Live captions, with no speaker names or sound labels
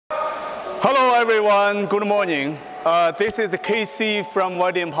Hello everyone, good morning. This is KC from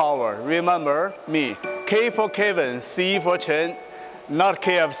YDN Power. Remember me, K for Kevin, C for Chen, not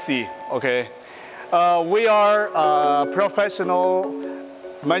KFC, okay? We are a professional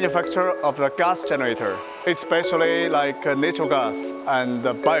manufacturer of the gas generator, especially like natural gas and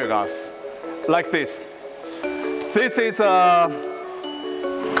biogas, like this. This is a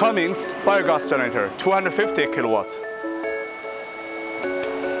Cummins biogas generator, 250 kilowatts.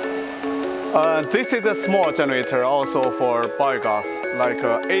 This is a small generator also for biogas, like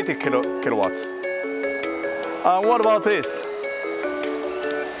 80 kilowatts. What about this?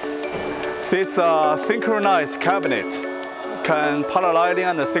 This synchronized cabinet can parallel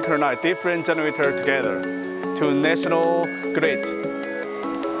and synchronize different generators together to national grid.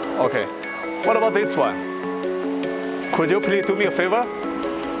 Okay, what about this one? Could you please do me a favor?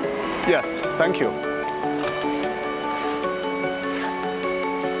 Yes, thank you.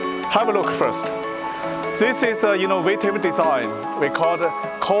 Have a look first. This is an innovative design we call the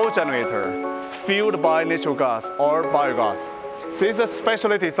coal generator, fueled by natural gas or biogas. This is a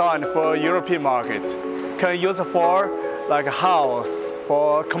specially designed for European market. Can use for like a house,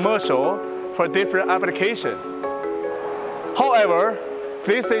 for commercial, for different application. However,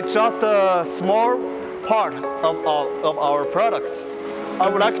 this is just a small part of our products. I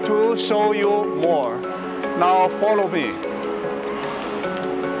would like to show you more. Now follow me.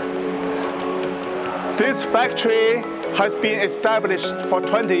 This factory has been established for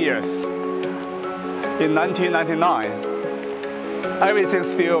 20 years. In 1999,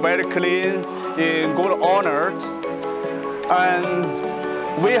 everything's still very clean, in good order, and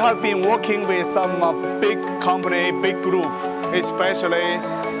we have been working with some big company, big group, especially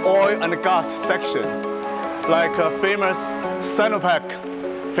oil and gas section, like famous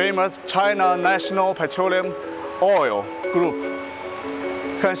Sinopec, famous China National Petroleum Oil Group.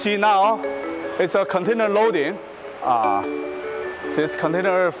 You can see now, it's a container loading. This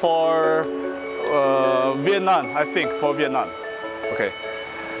container for Vietnam, I think, for Vietnam. Okay.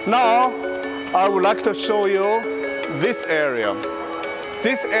 Now, I would like to show you this area.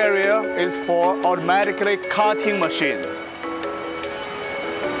 This area is for automatically cutting machine.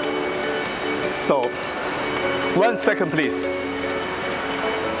 So, 1 second, please.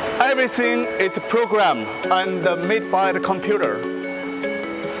 Everything is programmed and made by the computer.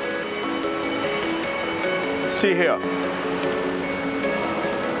 See here.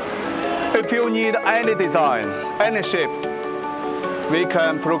 If you need any design, any shape, we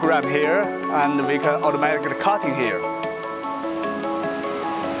can program here and we can automatically cutting here.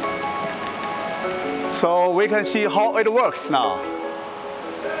 So we can see how it works now.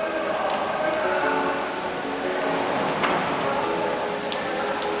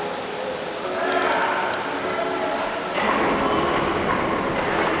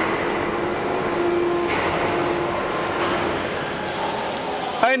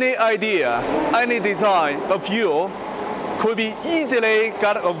 Any idea, any design of you could be easily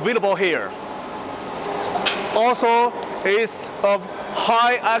got available here. Also, is of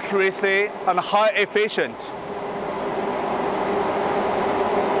high accuracy and high efficient.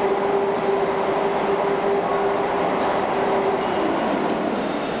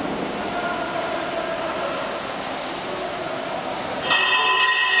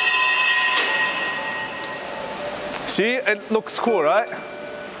 See, it looks cool, right?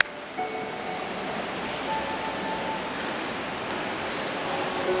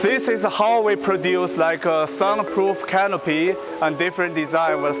 This is how we produce like a soundproof canopy and different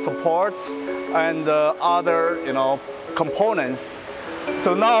design with support and other components.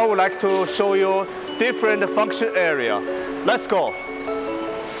 So now I would like to show you different function area. Let's go.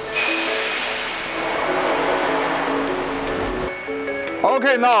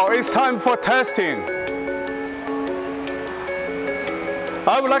 Okay, now it's time for testing.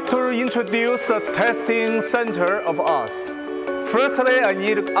 I would like to introduce a testing center of us. Firstly, I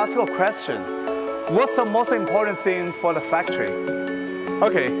need to ask you a question. What's the most important thing for the factory?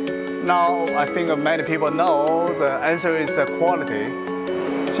 Okay, now I think many people know the answer is the quality.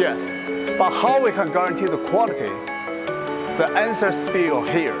 Yes, but how we can guarantee the quality? The answer still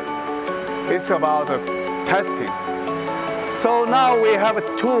here. It's about the testing. So now we have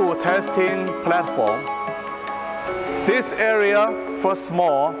 2 testing platforms. This area for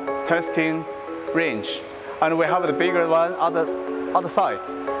small testing range. And we have the bigger one on the other side.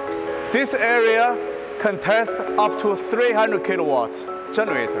 This area can test up to 300 kilowatts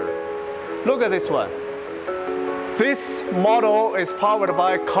generator. Look at this one. This model is powered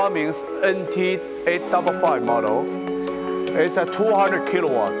by Cummins NT855 model. It's a 200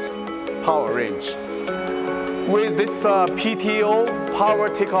 kilowatts power range. With this PTO power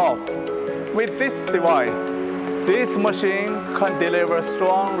takeoff, with this device, this machine can deliver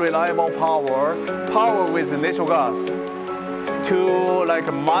strong, reliable power with natural gas to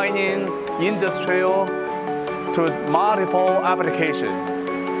like mining, industrial, to multiple applications.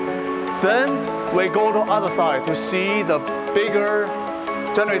 Then we go to other side to see the bigger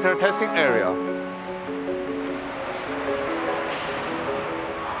generator testing area.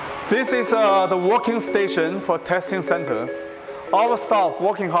 This is the working station for testing center. Our staff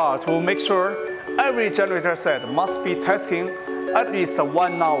working hard to make sure every generator set must be testing at least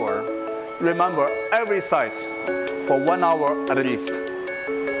 1 hour. Remember, every site for 1 hour at least.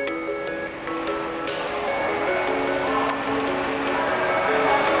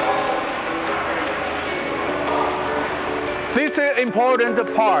 This is an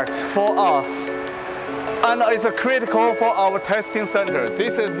important part for us, and it's critical for our testing center.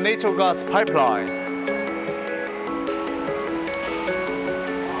 This is natural gas pipeline.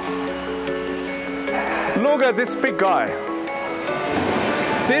 Look at this big guy.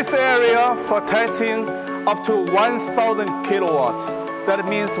 This area for testing up to 1,000 kilowatts. That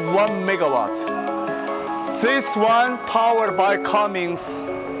means 1 megawatt. This one powered by Cummins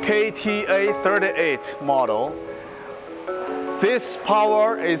KTA38 model. This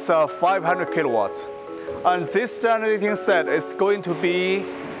power is 500 kilowatts. And this generating set is going to be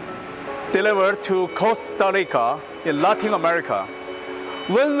delivered to Costa Rica in Latin America.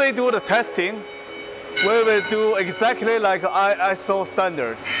 When we do the testing, we will do exactly like ISO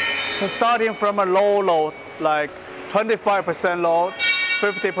standard. So starting from a low load, like 25% load,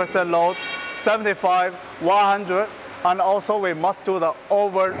 50% load, 75, 100, and also we must do the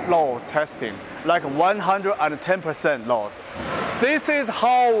overload testing, like 110% load. This is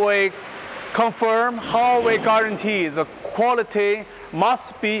how we confirm, how we guarantee the quality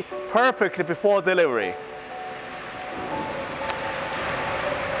must be perfect before delivery.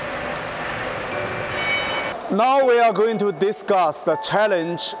 Now we are going to discuss the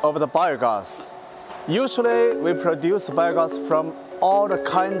challenge of the biogas. Usually we produce biogas from all the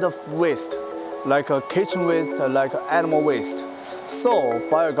kind of waste, like kitchen waste, like animal waste. So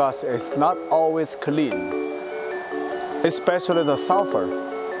biogas is not always clean, especially the sulfur,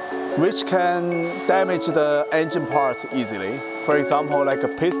 which can damage the engine parts easily. For example, like a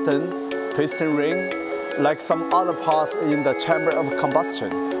piston ring, like some other parts in the chamber of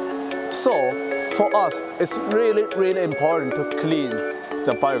combustion. So for us, it's really important to clean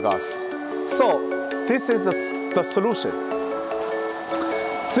the biogas. So this is the solution.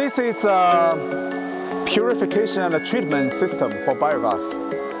 This is a purification and a treatment system for biogas.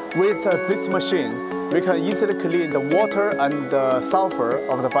 With this machine, we can easily clean the water and the sulfur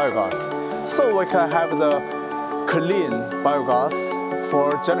of the biogas. So we can have the clean biogas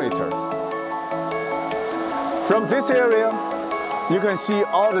for generator. From this area, you can see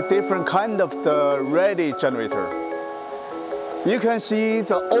all the different kind of the ready generator. You can see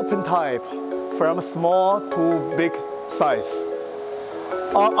the open type from small to big size.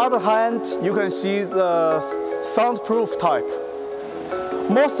 On the other hand, you can see the soundproof type.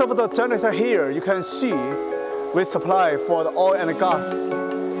 Most of the generator here, you can see we supply for the oil and gas.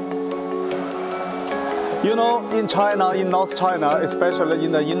 You know, in China, in North China, especially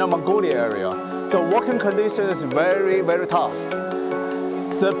in the Inner Mongolia area, the working condition is very tough.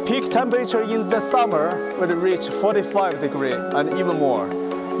 The peak temperature in the summer will reach 45 degrees and even more.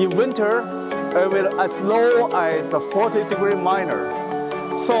 In winter, it will as low as 40 degree minor.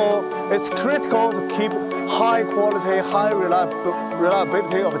 So it's critical to keep high quality, high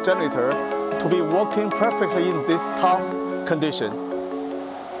reliability of a generator to be working perfectly in this tough condition.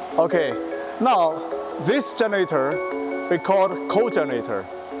 Okay, now this generator we call co-generator,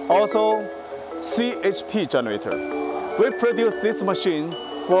 also CHP generator. We produce this machine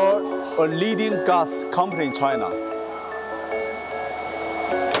for a leading gas company in China.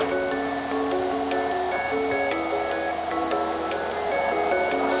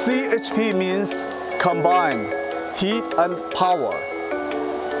 CHP means combined heat and power.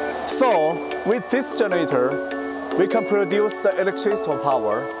 So with this generator, we can produce the electrical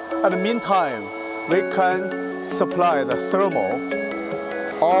power. At the meantime, we can supply the thermal,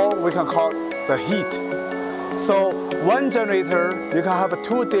 or we can call the heat. So one generator, you can have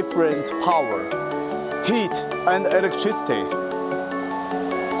two different power, heat and electricity.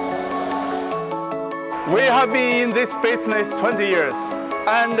 We have been in this business 20 years,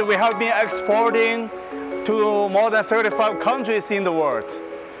 and we have been exporting to more than 35 countries in the world.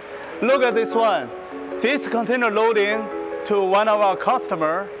 Look at this one. This container loading to one of our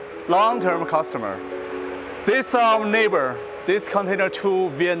customer, long-term customer. This is our neighbor, this container to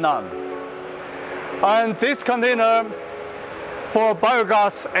Vietnam. And this container for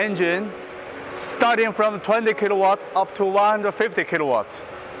biogas engine starting from 20 kilowatts up to 150 kilowatts.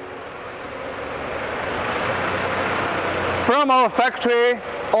 From our factory,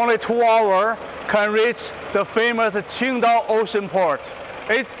 only 2 hours can reach the famous Qingdao Ocean Port.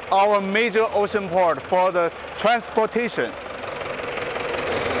 It's our major ocean port for the transportation.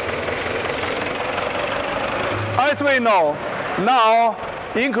 As we know, now,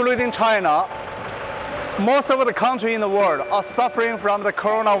 including China, most of the countries in the world are suffering from the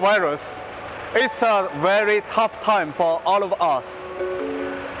coronavirus. It's a very tough time for all of us.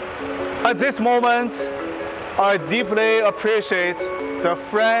 At this moment, I deeply appreciate the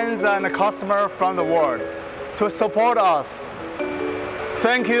friends and customers from the world to support us.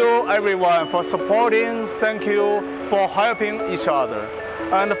 Thank you everyone for supporting, thank you for helping each other.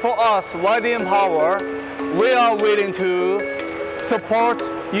 And for us, YDN Power, we are willing to support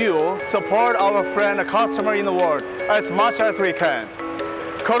you, support our friend and customer in the world as much as we can.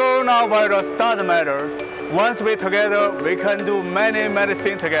 Coronavirus doesn't matter. Once we're together, we can do many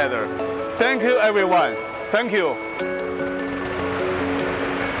things together. Thank you everyone. Thank you.